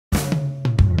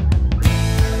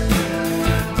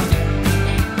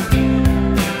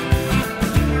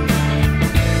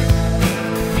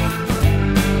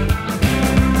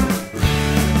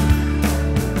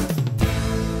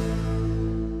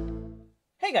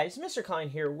guys, Mr. Klein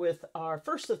here with our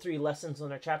first of 3 lessons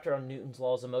on our chapter on Newton's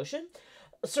laws of motion.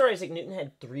 Sir Isaac Newton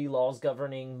had 3 laws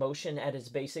governing motion at its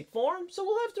basic form, so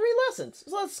we'll have 3 lessons.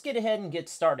 So let's get ahead and get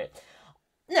started.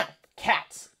 Now,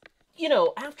 cats. You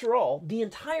know, after all, the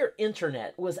entire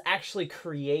internet was actually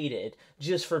created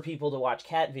just for people to watch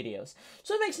cat videos.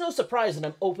 So it makes no surprise that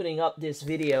I'm opening up this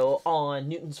video on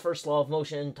Newton's first law of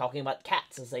motion, talking about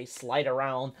cats as they slide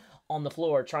around on the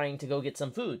floor trying to go get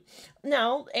some food.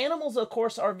 Now, animals, of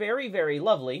course, are very, very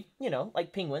lovely, you know,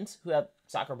 like penguins who have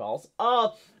soccer balls,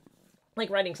 like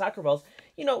riding soccer balls.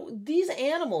 You know, these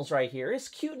animals right here, as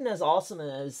cute and as awesome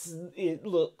as it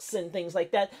looks and things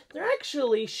like that, they're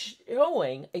actually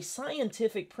showing a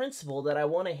scientific principle that I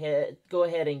want to go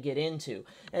ahead and get into,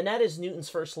 and that is Newton's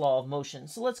first law of motion.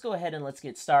 So let's go ahead and let's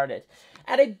get started.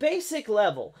 At a basic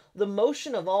level, the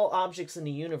motion of all objects in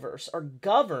the universe are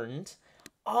governed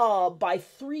by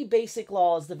 3 basic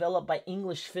laws developed by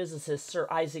English physicist Sir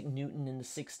Isaac Newton in the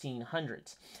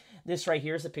 1600s. This right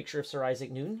here is a picture of Sir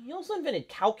Isaac Newton. He also invented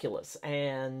calculus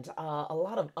and a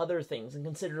lot of other things, and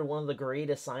considered one of the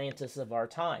greatest scientists of our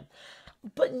time.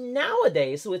 But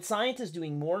nowadays, with scientists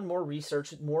doing more and more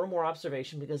research, more and more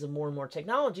observation because of more and more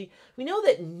technology, we know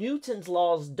that Newton's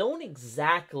laws don't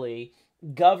exactly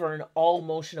govern all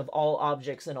motion of all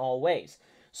objects in all ways.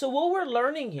 So what we're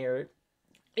learning here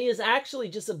is actually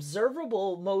just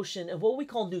observable motion of what we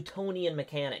call Newtonian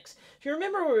mechanics. If you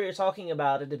remember what we were talking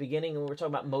about at the beginning when we were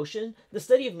talking about motion, the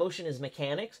study of motion is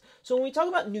mechanics. So when we talk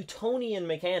about Newtonian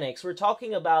mechanics, we're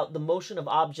talking about the motion of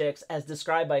objects as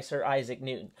described by Sir Isaac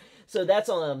Newton. So that's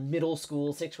on a middle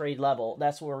school, 6th grade level.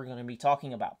 That's what we're going to be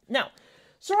talking about. Now,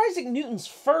 Sir Isaac Newton's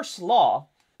first law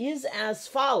is as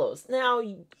follows. Now,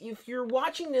 if you're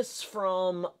watching this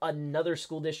from another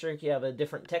school district, you have a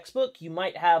different textbook, you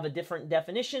might have a different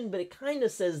definition, but it kind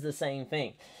of says the same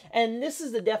thing. And this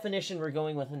is the definition we're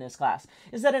going with in this class,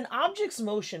 is that an object's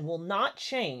motion will not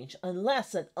change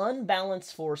unless an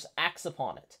unbalanced force acts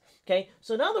upon it. Okay,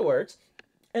 so in other words,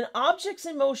 an object's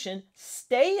in motion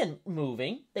stay in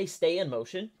moving, they stay in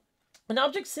motion. An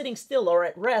object sitting still or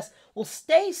at rest will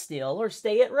stay still or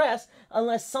stay at rest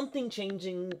unless something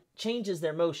changes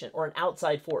their motion or an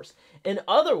outside force. In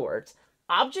other words,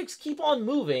 objects keep on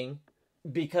moving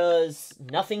because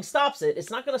nothing stops it. It's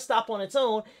not going to stop on its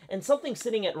own, and something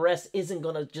sitting at rest isn't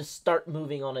going to just start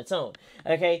moving on its own.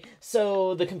 Okay,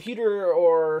 so the computer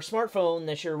or smartphone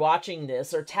that you're watching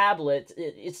this, or tablet,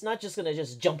 it's not just going to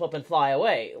just jump up and fly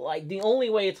away. Like, the only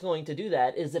way it's going to do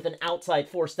that is if an outside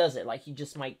force does it. Like, you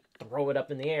just might throw it up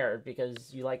in the air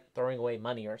because you like throwing away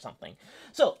money or something.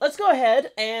 So let's go ahead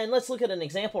and let's look at an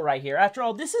example right here. After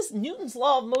all, this is Newton's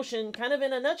law of motion kind of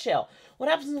in a nutshell. What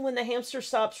happens when the hamster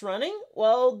stops running?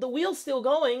 Well, the wheel's still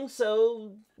going,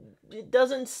 so it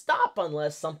doesn't stop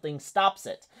unless something stops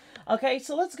it. Okay,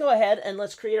 so let's go ahead and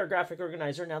let's create our graphic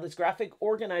organizer. Now, this graphic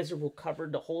organizer will cover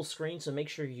the whole screen, so make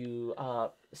sure you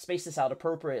space this out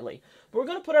appropriately. But we're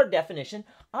going to put our definition.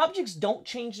 Objects don't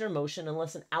change their motion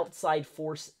unless an outside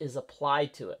force is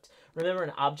applied to it. Remember,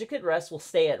 an object at rest will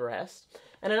stay at rest,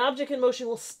 and an object in motion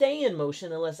will stay in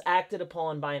motion unless acted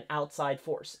upon by an outside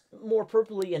force, more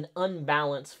appropriately an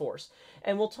unbalanced force.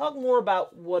 And we'll talk more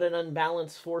about what an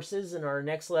unbalanced force is in our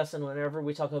next lesson whenever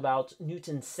we talk about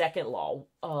Newton's second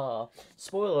law.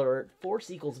 Spoiler alert, force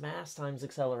equals mass times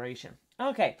acceleration.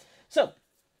 Okay, so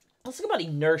let's talk about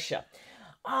inertia.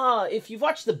 If you've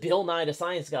watched the Bill Nye the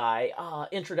Science Guy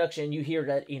introduction, you hear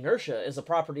that inertia is a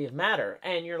property of matter.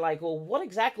 And you're like, well, what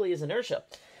exactly is inertia?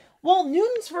 Well,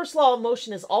 Newton's first law of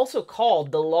motion is also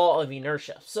called the law of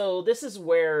inertia. So this is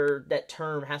where that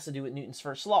term has to do with Newton's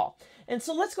first law. And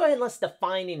so let's go ahead and let's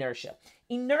define inertia.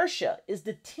 Inertia is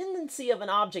the tendency of an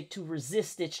object to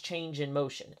resist its change in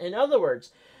motion. In other words,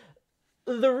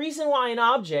 the reason why an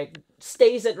object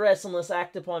stays at rest unless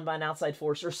acted upon by an outside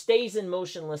force, or stays in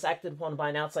motion unless acted upon by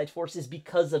an outside force, is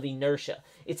because of inertia.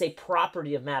 It's a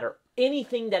property of matter.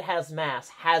 Anything that has mass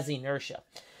has inertia.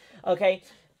 Okay?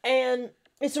 And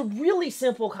it's a really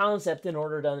simple concept in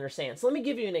order to understand. So let me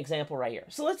give you an example right here.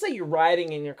 So let's say you're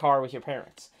riding in your car with your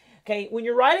parents. Okay, when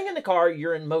you're riding in the car,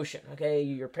 you're in motion. Okay,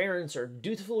 your parents are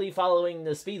dutifully following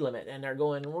the speed limit, and they're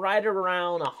going right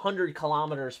around 100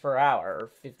 kilometers per hour,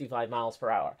 or 55 miles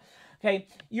per hour. Okay,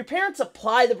 your parents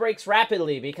apply the brakes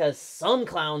rapidly because some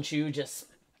clown shoe just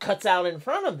cuts out in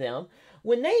front of them.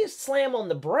 When they slam on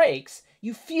the brakes,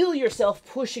 you feel yourself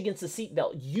push against the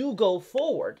seatbelt. You go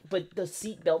forward, but the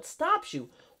seatbelt stops you.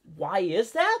 Why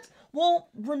is that? Well,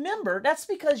 remember, that's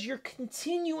because you're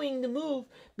continuing to move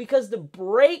because the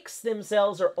brakes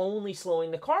themselves are only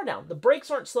slowing the car down. The brakes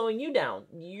aren't slowing you down.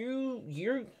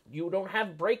 You don't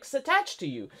have brakes attached to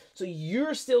you. So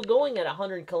you're still going at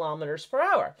 100 kilometers per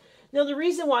hour. Now, the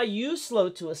reason why you slow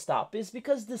to a stop is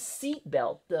because the seat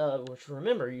belt, which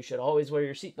remember, you should always wear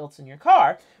your seat belts in your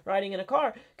car, riding in a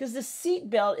car, because the seat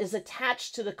belt is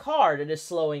attached to the car that is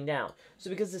slowing down. So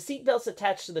because the seat belt's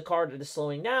attached to the car that is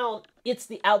slowing down, it's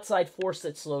the outside force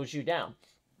that slows you down.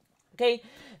 Okay,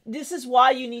 this is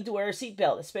why you need to wear a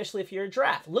seatbelt, especially if you're a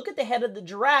giraffe. Look at the head of the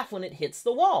giraffe when it hits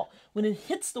the wall. When it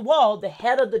hits the wall, the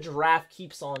head of the giraffe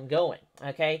keeps on going,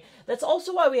 okay? That's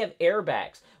also why we have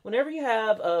airbags. Whenever you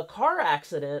have a car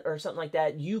accident or something like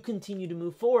that, you continue to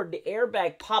move forward, the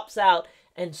airbag pops out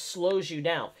and slows you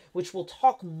down, which we'll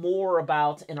talk more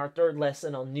about in our third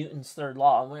lesson on Newton's third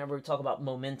law, whenever we talk about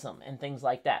momentum and things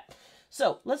like that.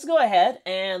 So let's go ahead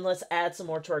and let's add some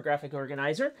more to our graphic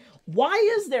organizer. Why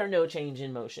is there no change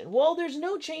in motion? Well, there's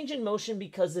no change in motion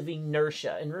because of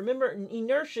inertia. And remember,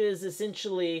 inertia is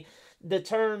essentially the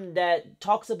term that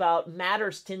talks about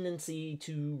matter's tendency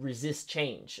to resist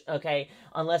change, okay,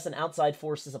 unless an outside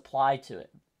force is applied to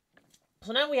it.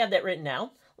 So now we have that written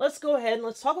down. Let's go ahead and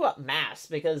let's talk about mass,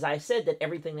 because I said that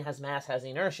everything that has mass has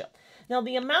inertia. Now,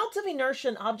 the amount of inertia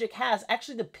an object has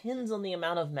actually depends on the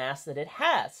amount of mass that it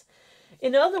has.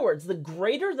 In other words, the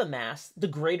greater the mass, the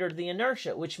greater the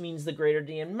inertia, which means the greater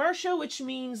the inertia, which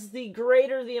means the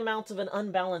greater the amount of an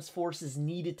unbalanced force is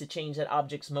needed to change that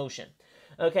object's motion.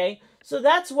 Okay, so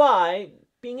that's why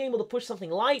being able to push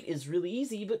something light is really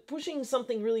easy, but pushing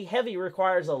something really heavy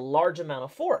requires a large amount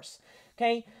of force.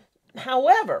 Okay,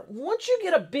 however, once you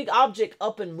get a big object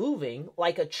up and moving,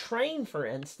 like a train, for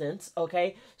instance,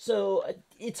 okay, so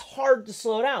it's hard to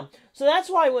slow down. So that's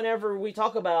why whenever we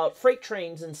talk about freight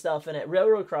trains and stuff and at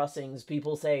railroad crossings,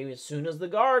 people say as soon as the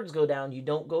guards go down, you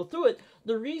don't go through it.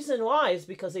 The reason why is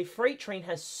because a freight train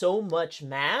has so much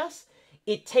mass,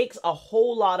 it takes a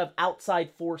whole lot of outside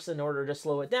force in order to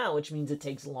slow it down, which means it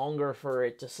takes longer for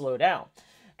it to slow down.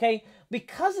 Okay,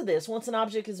 because of this, once an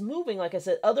object is moving, like I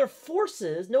said, no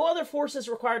other force is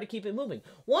required to keep it moving.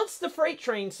 Once the freight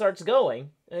train starts going,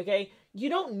 okay, you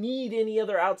don't need any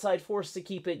other outside force to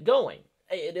keep it going.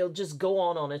 It'll just go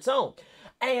on its own.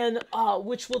 And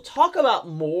which we'll talk about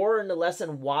more in the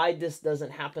lesson why this doesn't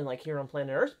happen like here on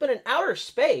planet Earth. But in outer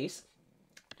space,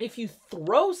 if you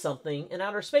throw something in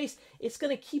outer space, it's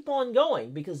going to keep on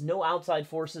going because no outside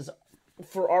forces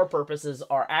for our purposes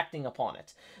are acting upon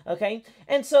it. Okay,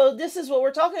 and so this is what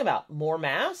we're talking about. More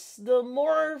mass, the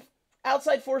more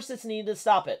outside force that's needed to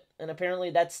stop it. And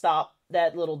apparently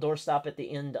that little door stop at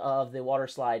the end of the water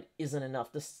slide isn't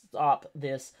enough to stop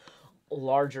this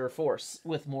larger force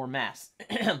with more mass.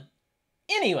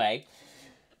 Anyway,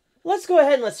 let's go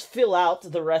ahead and let's fill out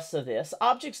the rest of this.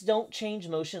 Objects don't change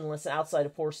motion unless an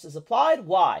outside force is applied.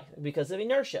 Why? Because of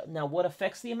inertia. Now, what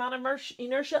affects the amount of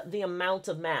inertia? The amount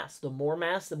of mass. The more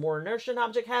mass, the more inertia an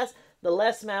object has. The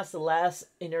less mass, the less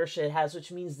inertia it has,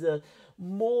 which means the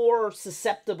more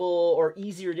susceptible or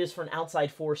easier it is for an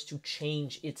outside force to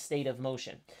change its state of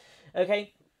motion.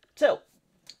 Okay, so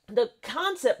the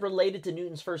concept related to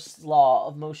Newton's first law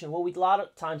of motion, what we a lot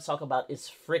of times talk about is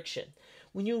friction.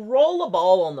 When you roll a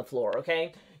ball on the floor,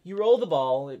 okay, you roll the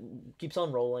ball, it keeps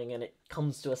on rolling, and it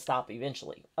comes to a stop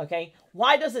eventually, okay?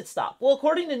 Why does it stop? Well,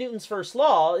 according to Newton's first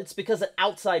law, it's because an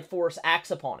outside force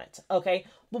acts upon it, okay?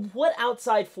 But what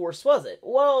outside force was it?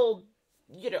 Well,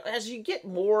 you know, as you get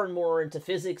more and more into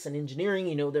physics and engineering,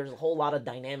 you know, there's a whole lot of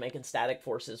dynamic and static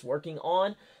forces working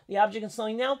on the object and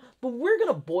slowing down, but we're going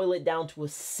to boil it down to a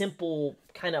simple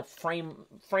kind of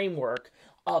framework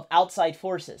of outside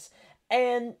forces.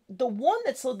 And the one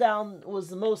that slowed down was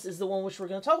the most is the one which we're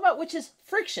going to talk about, which is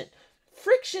friction.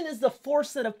 Friction is the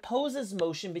force that opposes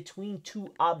motion between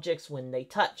two objects when they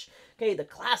touch. Okay, the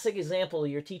classic example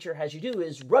your teacher has you do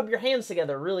is rub your hands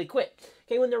together really quick.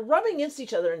 Okay, when they're rubbing against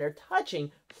each other and they're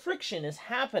touching, friction is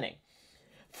happening.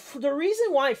 The reason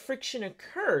why friction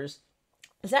occurs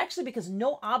is actually because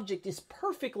no object is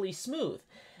perfectly smooth.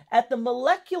 At the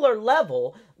molecular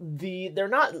level, the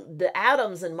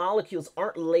atoms and molecules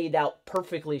aren't laid out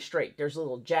perfectly straight. There's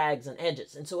little jags and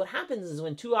edges. And so what happens is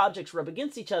when two objects rub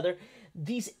against each other,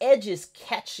 these edges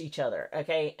catch each other,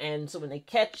 okay? And so when they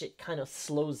catch, it kind of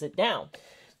slows it down.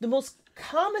 The most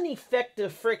common effect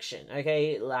of friction,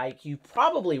 okay, like you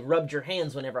probably rubbed your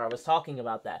hands whenever I was talking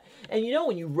about that. And you know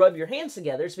when you rub your hands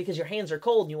together, it's because your hands are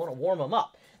cold and you want to warm them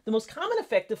up. The most common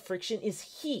effect of friction is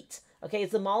heat. Okay,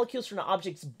 as the molecules from the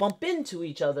objects bump into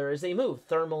each other as they move.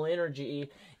 Thermal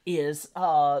energy is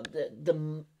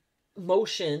the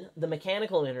motion, the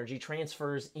mechanical energy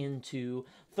transfers into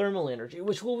thermal energy,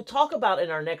 which we'll talk about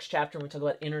in our next chapter when we talk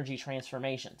about energy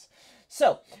transformations.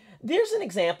 So, there's an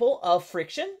example of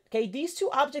friction. Okay, these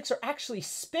two objects are actually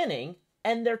spinning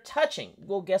and they're touching.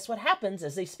 Well, guess what happens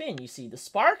as they spin? You see the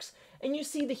sparks and you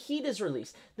see the heat is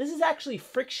released. This is actually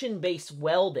friction-based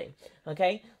welding,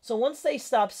 okay? So once they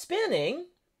stop spinning,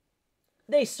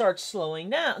 they start slowing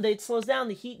down. It slows down,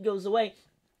 the heat goes away.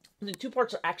 The two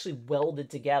parts are actually welded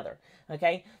together,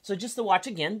 okay? So just to watch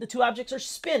again, the two objects are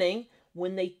spinning.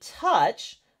 When they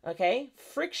touch, okay,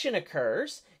 friction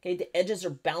occurs, okay, the edges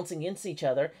are bouncing against each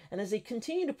other, and as they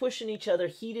continue to push in each other,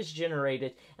 heat is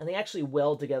generated, and they actually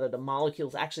weld together. The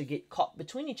molecules actually get caught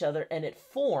between each other, and it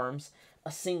forms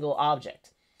a single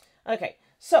object. Okay,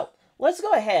 so let's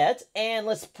go ahead and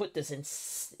let's put this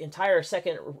entire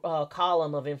second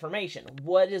column of information.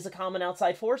 What is a common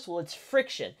outside force? Well, it's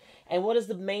friction. And what is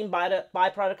the main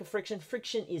byproduct of friction?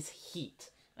 Friction is heat.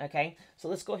 Okay, so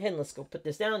let's go ahead and let's go put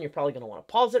this down. You're probably going to want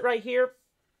to pause it right here.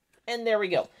 And there we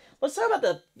go. Let's talk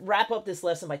about wrap up this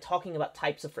lesson by talking about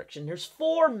types of friction. There's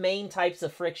 4 main types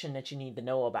of friction that you need to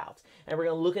know about, and we're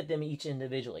going to look at them each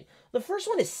individually. The first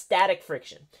one is static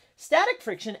friction. Static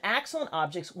friction acts on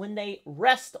objects when they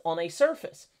rest on a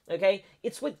surface. Okay,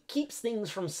 it's what keeps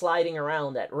things from sliding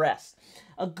around at rest.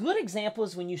 A good example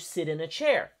is when you sit in a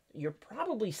chair. You're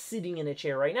probably sitting in a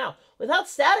chair right now. Without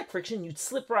static friction, you'd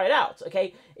slip right out,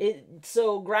 okay?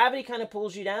 So gravity kind of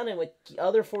pulls you down, and what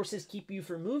other forces keep you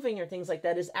from moving or things like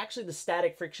that is actually the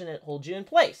static friction that holds you in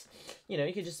place. You know,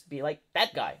 you could just be like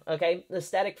that guy, okay? The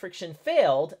static friction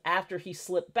failed after he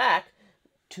slipped back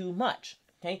too much,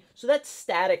 okay? So that's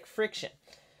static friction,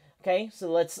 okay?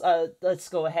 So let's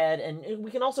go ahead, and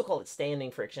we can also call it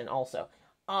standing friction also.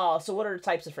 So what are the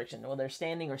types of friction? Well, there's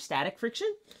standing or static friction.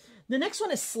 The next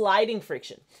one is sliding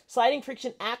friction. Sliding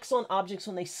friction acts on objects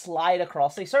when they slide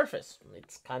across a surface.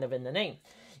 It's kind of in the name.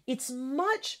 It's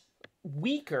much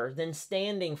weaker than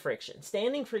standing friction.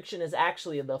 Standing friction is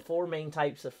actually the 4 main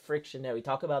types of friction that we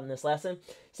talk about in this lesson.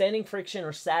 Standing friction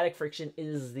or static friction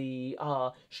is the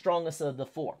strongest of the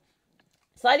 4.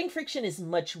 Sliding friction is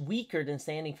much weaker than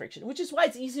standing friction, which is why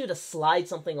it's easier to slide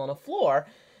something on a floor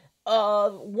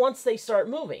once they start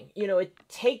moving. You know, it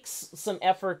takes some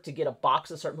effort to get a box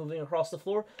to start moving across the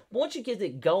floor, but once you get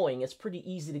it going, it's pretty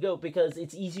easy to go because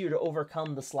it's easier to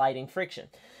overcome the sliding friction.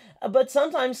 But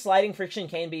sometimes sliding friction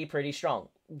can be pretty strong.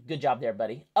 Good job there,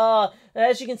 buddy.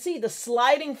 As you can see, the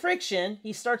sliding friction,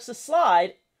 he starts to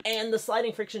slide, and the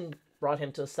sliding friction brought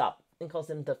him to a stop and caused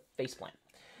him to faceplant.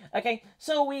 Okay,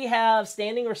 so we have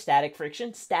standing or static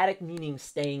friction. Static meaning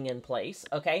staying in place,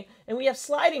 okay? And we have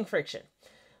sliding friction.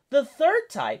 The third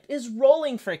type is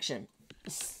rolling friction.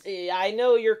 I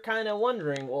know you're kind of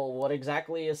wondering, well, what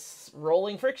exactly is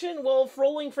rolling friction? Well,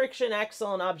 rolling friction acts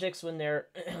on objects when they're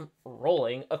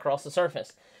rolling across the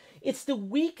surface. It's the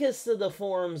weakest of the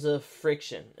forms of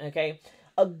friction, okay?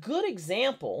 A good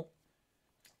example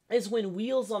is when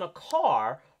wheels on a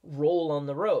car roll on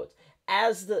the road.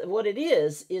 What it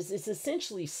is it's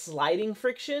essentially sliding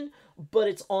friction, but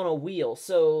it's on a wheel.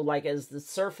 So like as the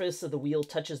surface of the wheel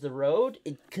touches the road,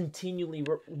 it continually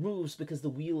moves because the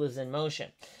wheel is in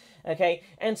motion. Okay,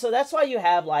 and so that's why you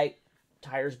have like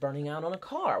tires burning out on a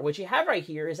car. What you have right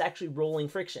here is actually rolling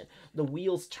friction. The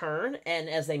wheels turn, and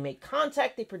as they make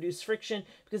contact, they produce friction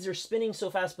because they're spinning so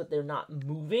fast, but they're not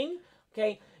moving.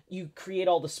 Okay, you create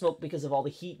all the smoke because of all the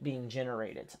heat being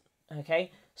generated.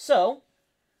 Okay, so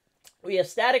we have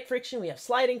static friction, we have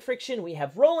sliding friction, we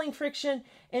have rolling friction,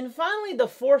 and finally the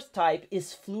 4th type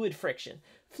is fluid friction.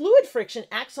 Fluid friction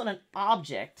acts on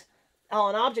objects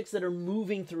that are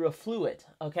moving through a fluid,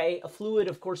 okay? A fluid,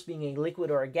 of course, being a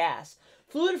liquid or a gas.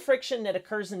 Fluid friction that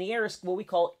occurs in the air is what we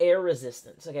call air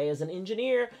resistance, okay? As an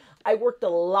engineer, I worked a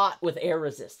lot with air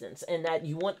resistance, and that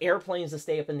you want airplanes to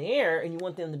stay up in the air, and you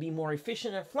want them to be more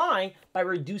efficient at flying by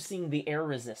reducing the air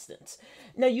resistance.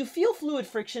 Now, you feel fluid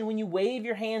friction when you wave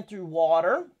your hand through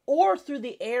water or through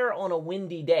the air on a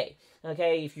windy day.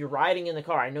 Okay, if you're riding in the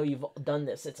car, I know you've done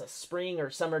this. It's a spring or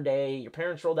summer day, your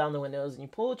parents roll down the windows, and you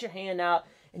pull your hand out,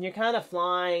 and you're kind of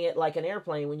flying it like an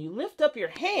airplane. When you lift up your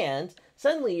hand,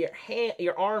 suddenly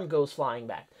your arm goes flying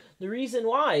back. The reason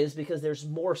why is because there's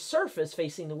more surface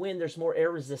facing the wind, there's more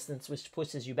air resistance, which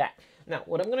pushes you back. Now,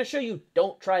 what I'm going to show you,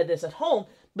 don't try this at home,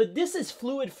 but this is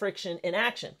fluid friction in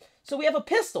action. So we have a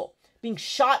pistol being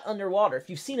shot underwater. If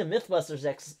you've seen a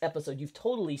Mythbusters episode, you've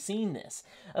totally seen this.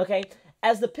 Okay,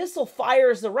 as the pistol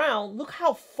fires the round, look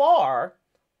how far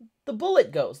the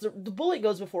bullet goes. The bullet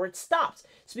goes before it stops.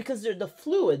 It's because the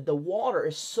fluid, the water,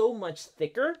 is so much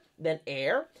thicker than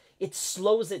air. It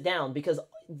slows it down because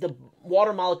the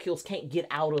water molecules can't get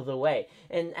out of the way.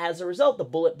 And as a result, the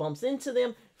bullet bumps into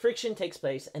them, friction takes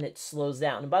place, and it slows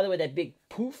down. And by the way, that big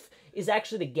poof is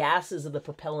actually the gases of the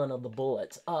propellant of the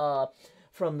bullet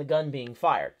from the gun being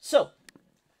fired. So,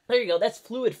 there you go. That's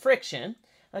fluid friction.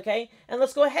 Okay, and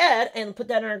let's go ahead and put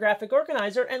that in our graphic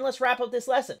organizer, and let's wrap up this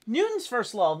lesson. Newton's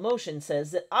first law of motion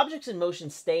says that objects in motion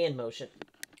stay in motion,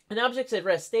 and objects at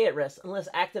rest stay at rest unless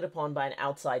acted upon by an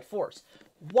outside force.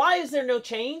 Why is there no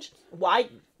change? Why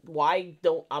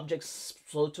don't objects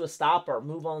slow to a stop or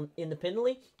move on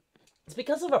independently? It's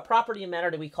because of a property of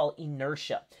matter that we call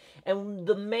inertia. And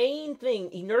the main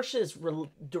thing, inertia is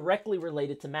directly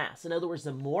related to mass. In other words,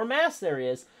 the more mass there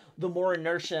is, the more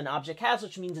inertia an object has,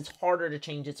 which means it's harder to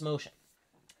change its motion.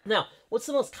 Now, what's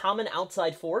the most common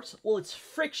outside force? Well, it's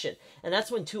friction, and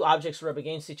that's when two objects rub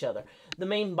against each other. The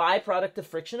main byproduct of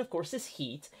friction, of course, is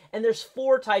heat, and there's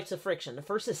 4 types of friction. The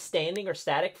first is standing or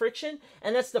static friction,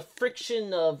 and that's the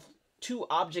friction of two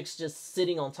objects just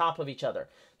sitting on top of each other.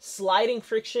 Sliding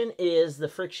friction is the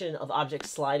friction of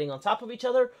objects sliding on top of each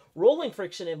other. Rolling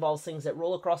friction involves things that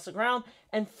roll across the ground,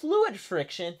 and fluid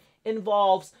friction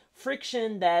involves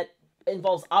friction that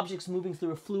involves objects moving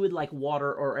through a fluid like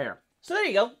water or air. So there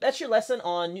you go. That's your lesson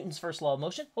on Newton's first law of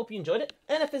motion. Hope you enjoyed it.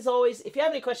 And as always, if you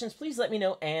have any questions, please let me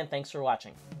know, and thanks for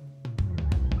watching.